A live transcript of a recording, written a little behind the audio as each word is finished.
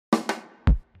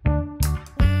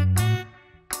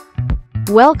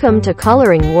Welcome to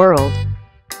Coloring World.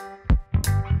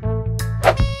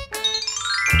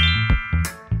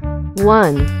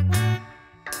 1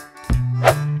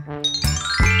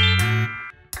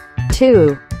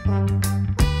 2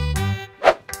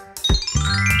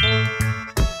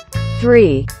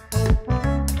 3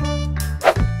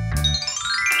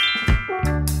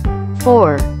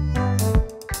 4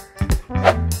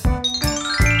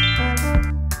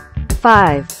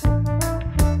 5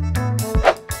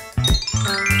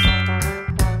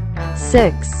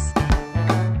 6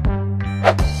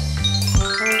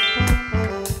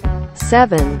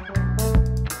 7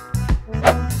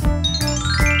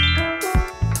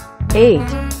 8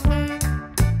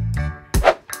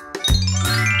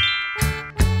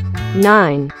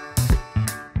 9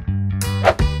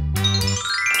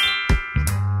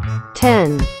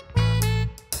 10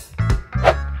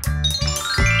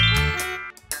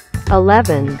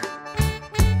 11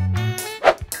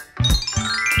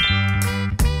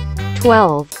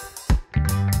 12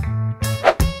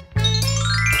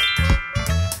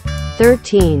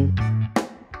 13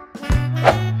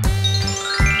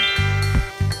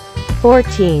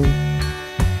 14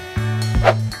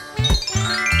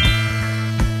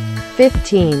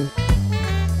 15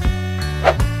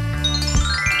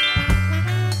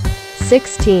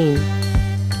 16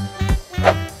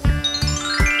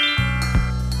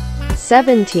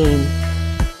 17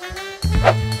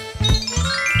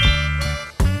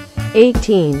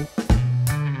 18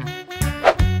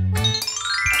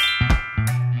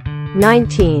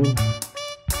 19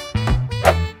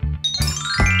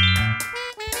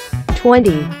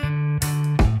 20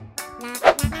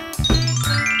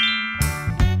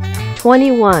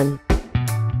 21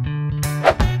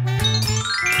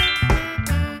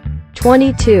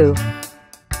 22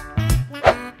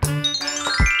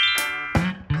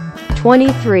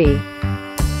 23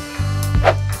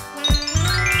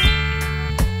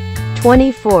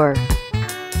 24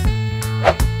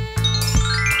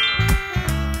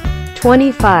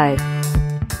 25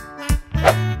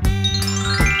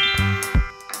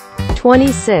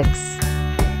 26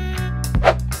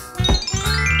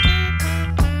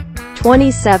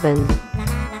 27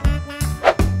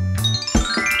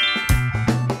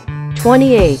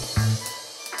 28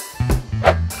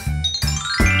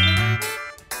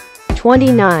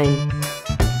 29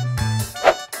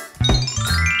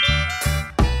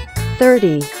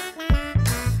 30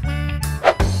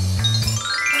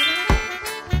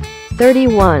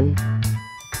 31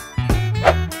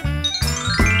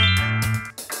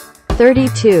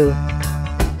 32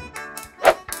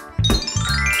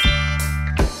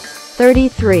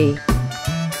 33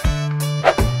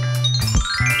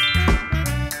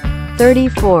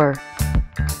 34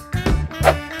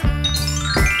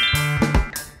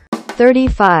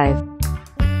 35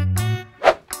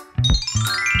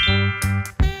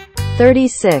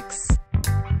 36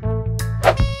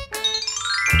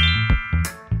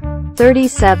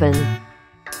 37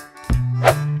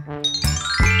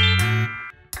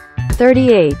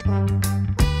 38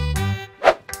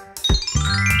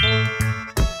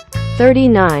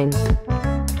 39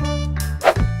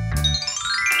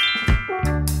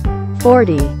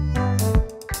 40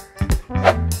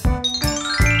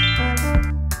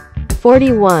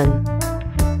 41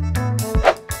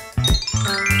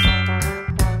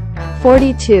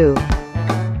 42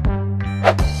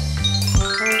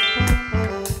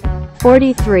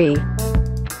 43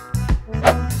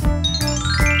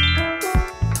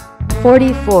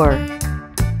 44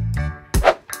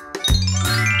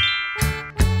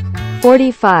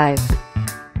 45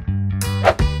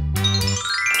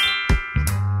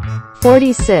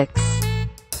 46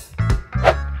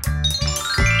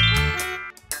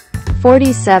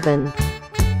 47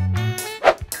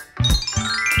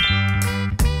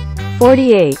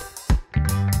 48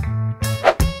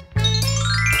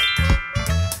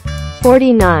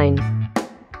 49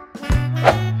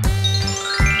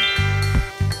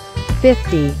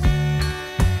 50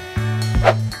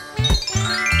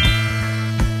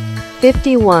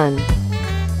 51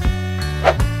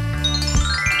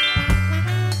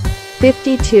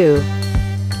 52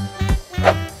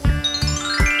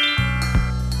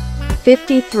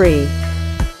 53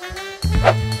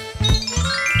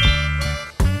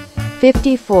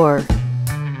 54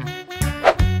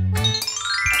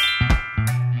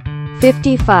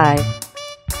 55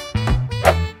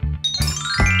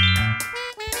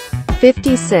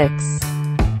 56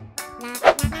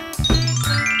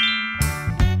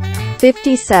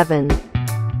 57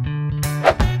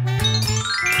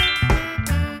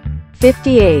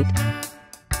 58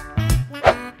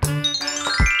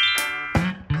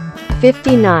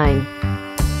 59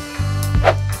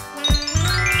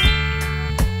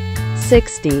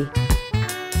 60,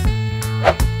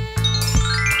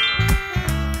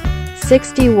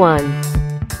 61,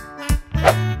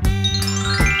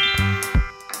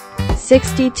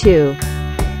 62,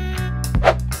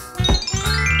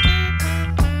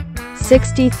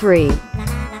 63,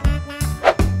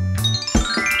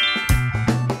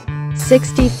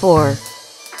 64,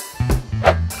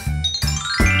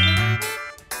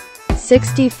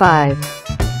 65,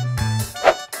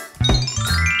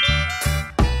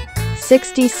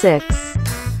 66,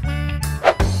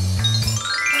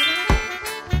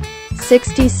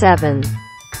 67,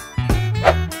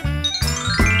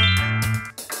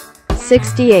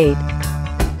 68,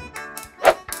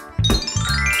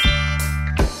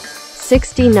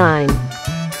 69,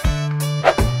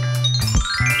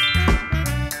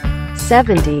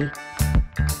 70,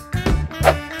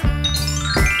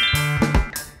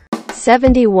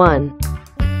 71,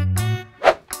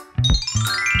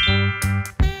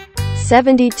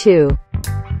 72,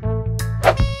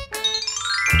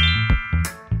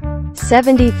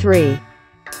 73,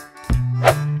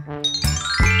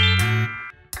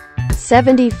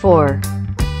 74,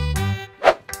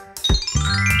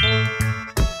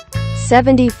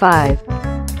 75,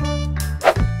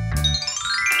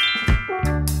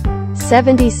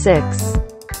 76,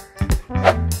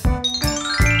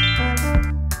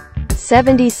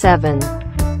 77,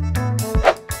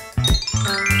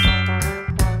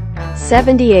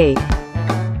 78,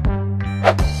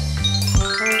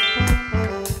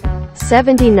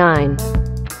 79,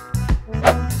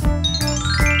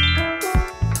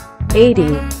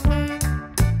 80,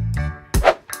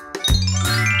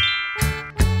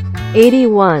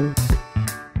 81,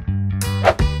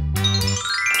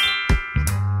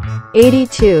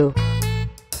 82,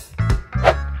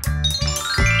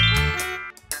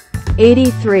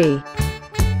 83,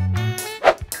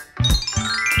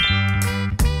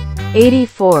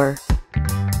 84,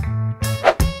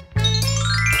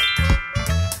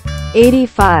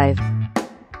 85,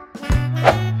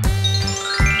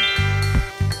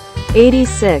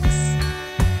 86,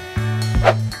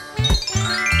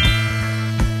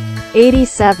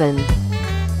 87,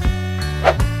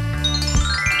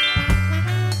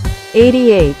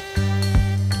 88,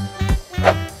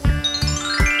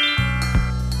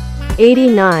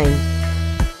 89,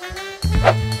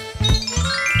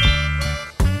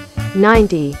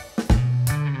 90,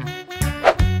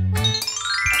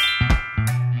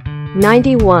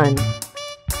 91,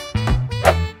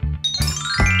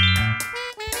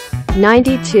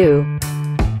 92,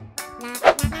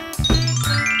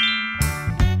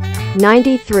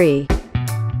 93,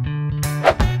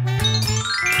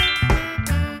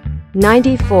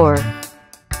 94,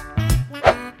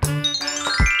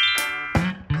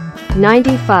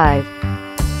 95,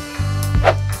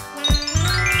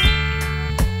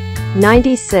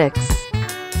 96,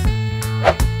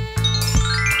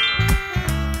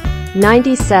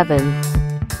 97,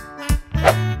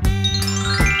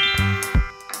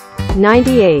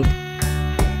 98,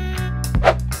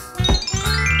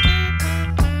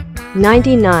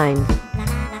 99,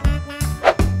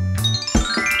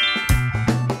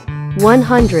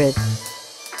 100,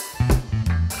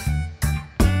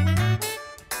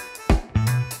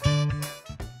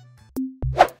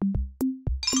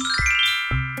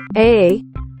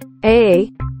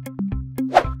 A,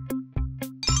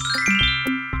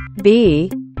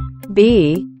 B,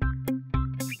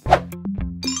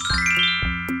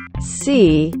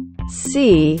 C,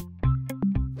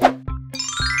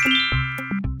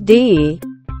 D,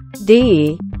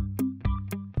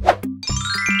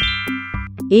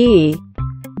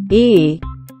 E,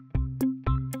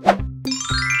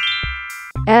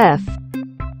 F,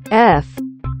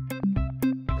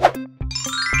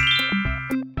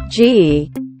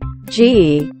 G,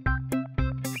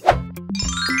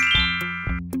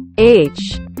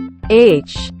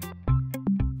 H,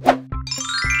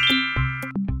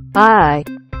 I,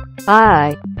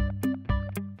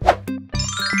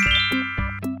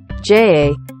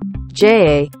 J,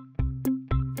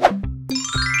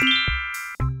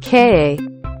 K,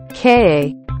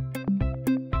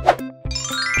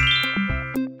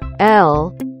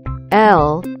 L,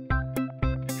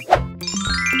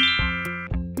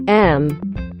 M,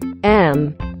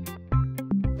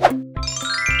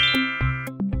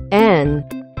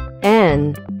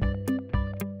 N,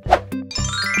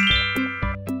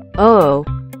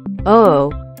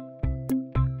 O,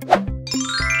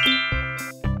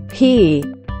 P,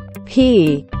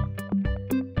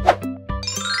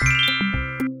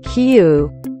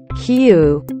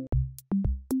 Q,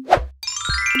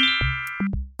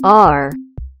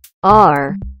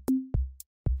 R,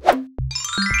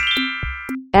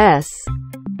 S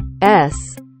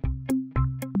S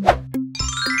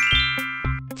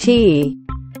T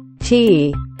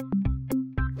T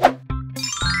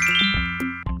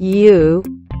U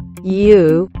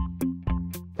U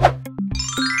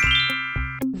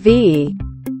V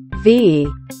V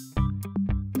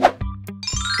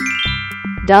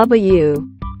W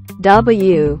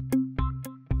W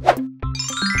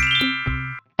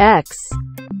X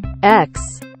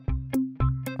X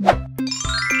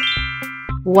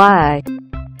Y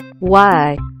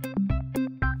Y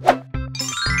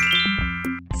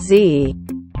Z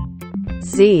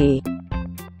Z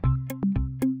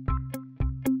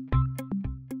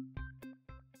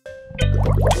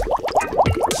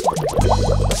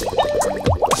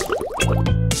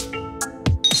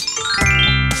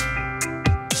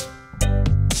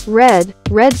Red,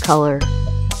 red color.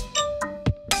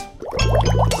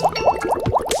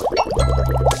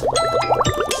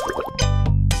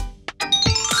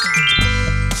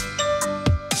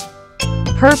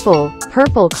 Purple,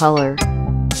 purple color.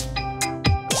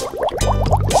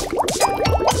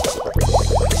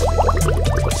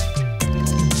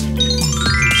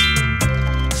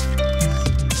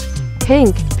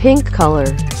 Pink, pink color.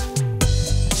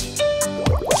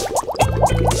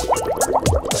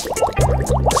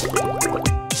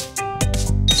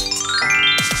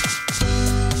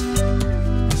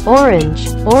 Orange,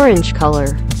 orange color.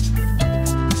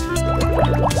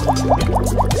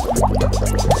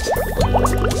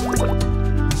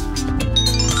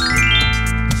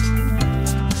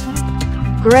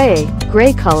 Gray,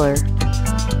 gray color.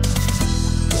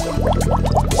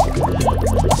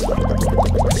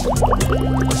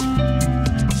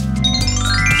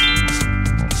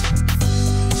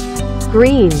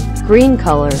 Green, green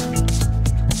color.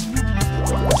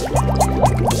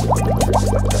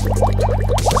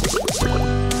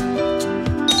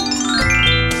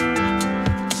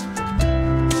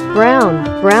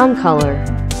 Brown, brown color.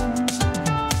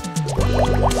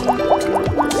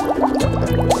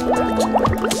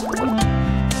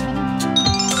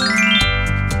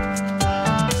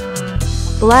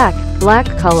 Black, black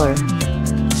color.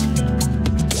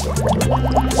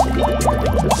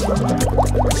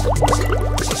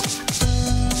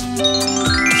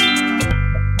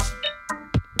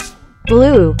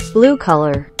 Blue, blue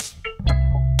color.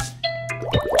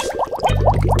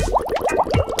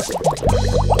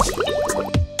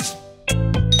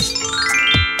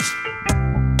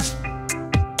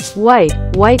 White,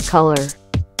 white color.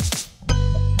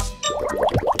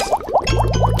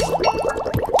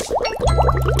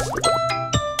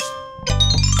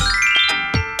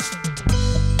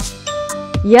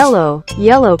 Yellow,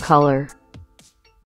 yellow color.